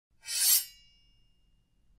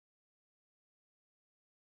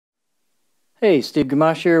Hey, Steve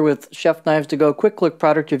Gamache here with Chef Knives to Go Quick Look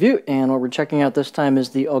product review, and what we're checking out this time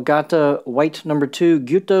is the Ogata White No. 2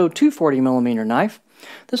 Gyuto 240mm knife.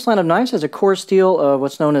 This line of knives has a core steel of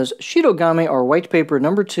what's known as Shirogame or white paper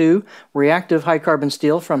No. 2 reactive high carbon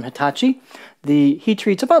steel from Hitachi. The heat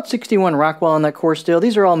treat's about 61 Rockwell on that core steel.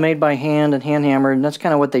 These are all made by hand and hand hammered, and that's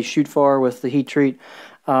kind of what they shoot for with the heat treat.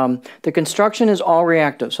 The construction is all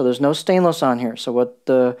reactive, so there's no stainless on here. So what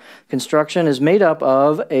the construction is made up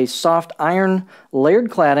of a soft iron layered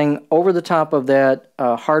cladding over the top of that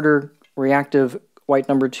harder reactive white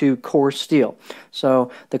No. 2 core steel. So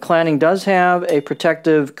the cladding does have a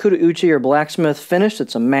protective Kuta-uchi or blacksmith finish.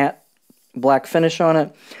 It's a matte black finish on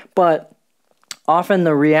it, but often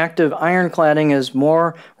the reactive iron cladding is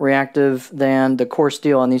more reactive than the core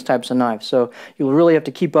steel on these types of knives. So you'll really have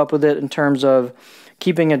to keep up with it in terms of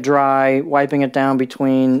keeping it dry, wiping it down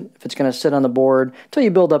between, if it's going to sit on the board, until you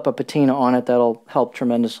build up a patina on it. That'll help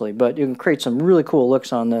tremendously. But you can create some really cool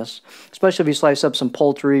looks on this, especially if you slice up some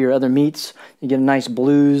poultry or other meats. You get nice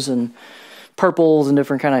blues and purples and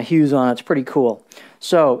different kind of hues on it. It's pretty cool.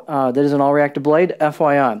 So that is an all-reactive blade,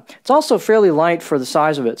 FYI. It's also fairly light for the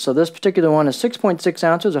size of it. So this particular one is 6.6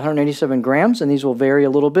 ounces, 187 grams, and these will vary a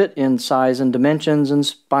little bit in size and dimensions and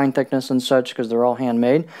spine thickness and such because they're all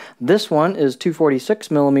handmade. This one is 246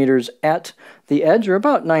 millimeters at the edge, or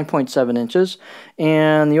about 9.7 inches,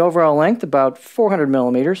 and the overall length about 400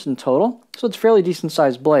 millimeters in total. So it's a fairly decent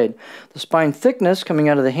sized blade. The spine thickness coming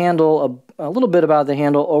out of the handle, a little bit about the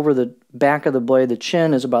handle over the back of the blade, the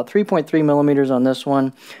chin, is about 3.3 millimeters on this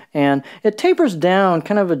one, and it tapers down,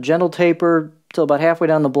 kind of a gentle taper till about halfway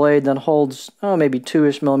down the blade, then holds maybe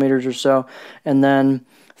 2-ish millimeters or so, and then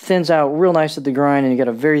thins out real nice at the grind, and you get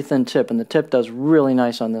a very thin tip, and the tip does really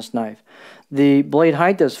nice on this knife. The blade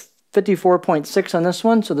height is 54.6 on this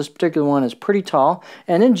one, so this particular one is pretty tall,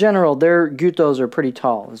 and in general their Gyutos are pretty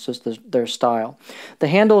tall. It's just their style. The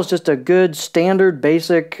handle is just a good standard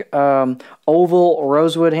basic oval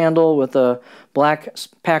rosewood handle with a black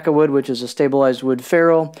pack of wood, which is a stabilized wood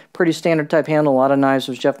ferrule. Pretty standard type handle. A lot of knives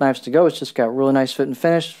with Chef Knives to Go. It's just got really nice fit and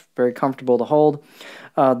finish, very comfortable to hold.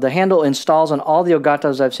 The handle installs on all the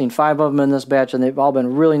Ogatas. I've seen 5 of them in this batch, and they've all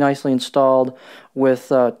been really nicely installed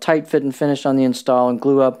with tight fit and finish on the install and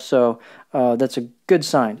glue up, so that's a good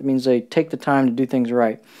sign. It means they take the time to do things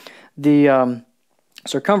right. The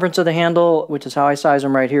circumference of the handle, which is how I size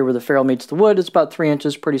them right here where the ferrule meets the wood, it's about 3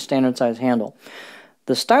 inches, pretty standard size handle.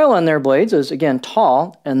 The style on their blades is, again,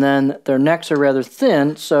 tall, and then their necks are rather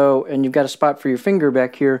thin, and you've got a spot for your finger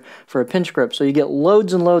back here for a pinch grip. So you get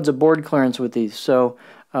loads and loads of board clearance with these. So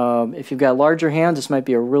if you've got larger hands, this might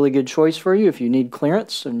be a really good choice for you if you need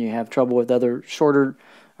clearance and you have trouble with other shorter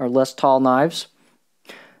or less tall knives.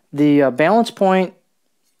 The balance point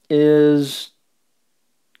is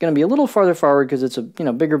going to be a little farther forward because it's a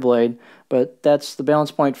bigger blade, but that's the balance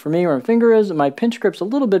point for me where my finger is, and my pinch grip's a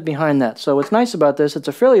little bit behind that. So what's nice about this, it's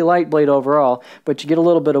a fairly light blade overall, but you get a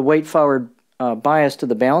little bit of weight forward bias to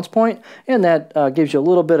the balance point, and that gives you a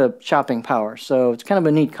little bit of chopping power. So it's kind of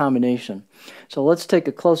a neat combination. So let's take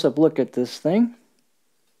a close-up look at this thing.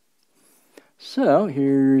 So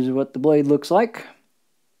here's what the blade looks like.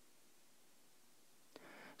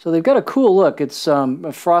 So they've got a cool look. It's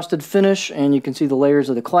a frosted finish, and you can see the layers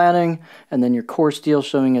of the cladding, and then your core steel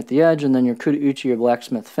showing at the edge, and then your Kuta-uchi or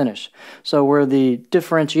blacksmith finish. So where the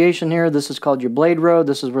differentiation here, this is called your blade road.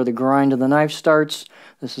 This is where the grind of the knife starts.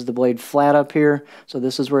 This is the blade flat up here. So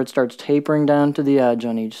this is where it starts tapering down to the edge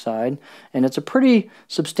on each side. And it's a pretty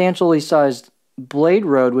substantially sized blade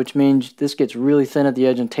road, which means this gets really thin at the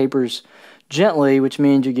edge and tapers gently, which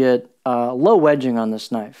means you get low wedging on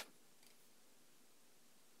this knife.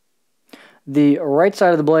 The right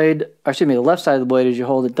side of the blade, excuse me, the left side of the blade as you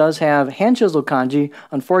hold it does have hand chisel kanji.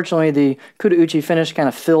 Unfortunately, the Kuta-uchi finish kind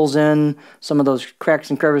of fills in some of those cracks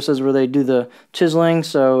and crevices where they do the chiseling,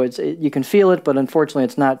 so you can feel it, but unfortunately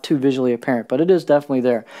it's not too visually apparent, but it is definitely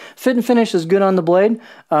there. Fit and finish is good on the blade.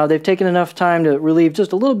 They've taken enough time to relieve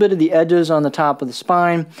just a little bit of the edges on the top of the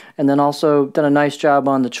spine, and then also done a nice job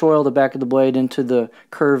on the choil, the back of the blade, into the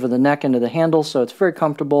curve of the neck, into the handle, so it's very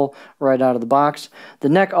comfortable right out of the box. The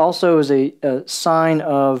neck also is a sign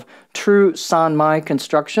of true sanmai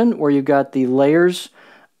construction, where you've got the layers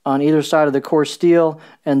on either side of the core steel,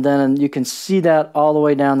 and then you can see that all the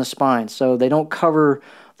way down the spine. So they don't cover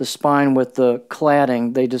the spine with the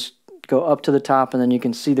cladding, they just go up to the top, and then you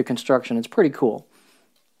can see the construction. It's pretty cool.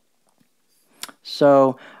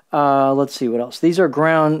 So let's see what else. These are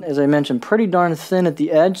ground, as I mentioned, pretty darn thin at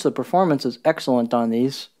the edge, so the performance is excellent on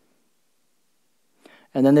these.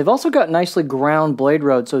 And then they've also got nicely ground blade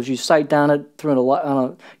road, so as you sight down it through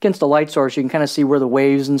against a light source, you can kind of see where the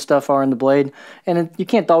waves and stuff are in the blade. And you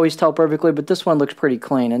can't always tell perfectly, but this one looks pretty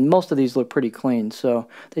clean, and most of these look pretty clean, so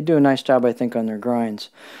they do a nice job, I think, on their grinds.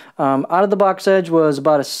 Out of the box edge was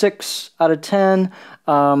about a 6 out of 10.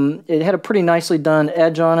 It had a pretty nicely done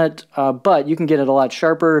edge on it, but you can get it a lot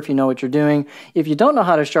sharper if you know what you're doing. If you don't know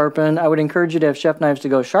how to sharpen, I would encourage you to have Chef Knives to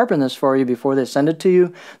go sharpen this for you before they send it to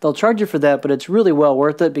you. They'll charge you for that, but it's really well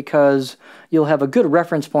worth it because you'll have a good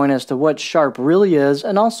reference point as to what sharp really is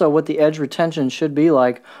and also what the edge retention should be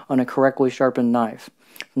like on a correctly sharpened knife.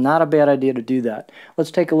 Not a bad idea to do that.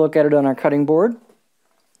 Let's take a look at it on our cutting board.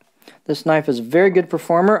 This knife is a very good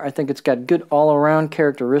performer. I think it's got good all-around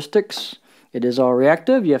characteristics. It is all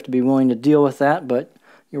reactive. You have to be willing to deal with that, but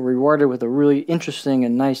you're rewarded with a really interesting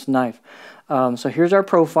and nice knife. So here's our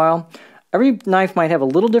profile. Every knife might have a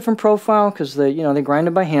little different profile because they grind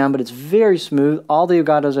it by hand, but it's very smooth. All the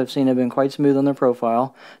Ogatas I've seen have been quite smooth on their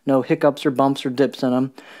profile. No hiccups or bumps or dips in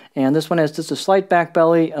them. And this one has just a slight back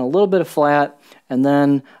belly and a little bit of flat, and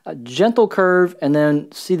then a gentle curve, and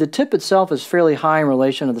then see the tip itself is fairly high in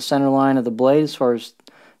relation to the center line of the blade as far as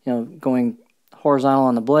going horizontal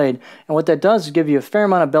on the blade. And what that does is give you a fair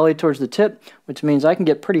amount of belly towards the tip, which means I can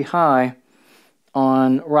get pretty high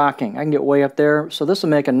on rocking. I can get way up there, so this will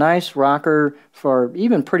make a nice rocker for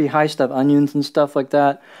even pretty high stuff, onions and stuff like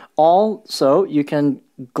that. Also, you can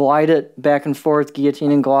glide it back and forth,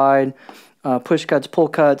 guillotine and glide, push cuts, pull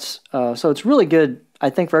cuts, so it's really good, I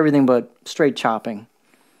think, for everything but straight chopping.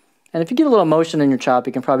 And if you get a little motion in your chop,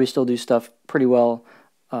 you can probably still do stuff pretty well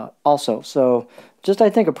also. So just, I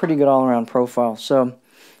think, a pretty good all-around profile. So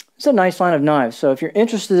it's a nice line of knives. So if you're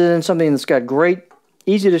interested in something that's got great,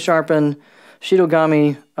 easy to sharpen,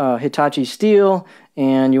 Shitogami Hitachi steel,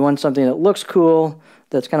 and you want something that looks cool,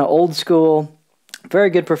 that's kind of old school,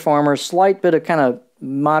 very good performer, slight bit of kind of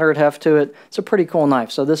moderate heft to it. It's a pretty cool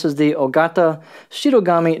knife. So this is the Ogata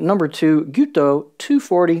Shitogami No. 2 Gyuto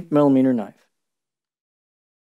 240mm knife.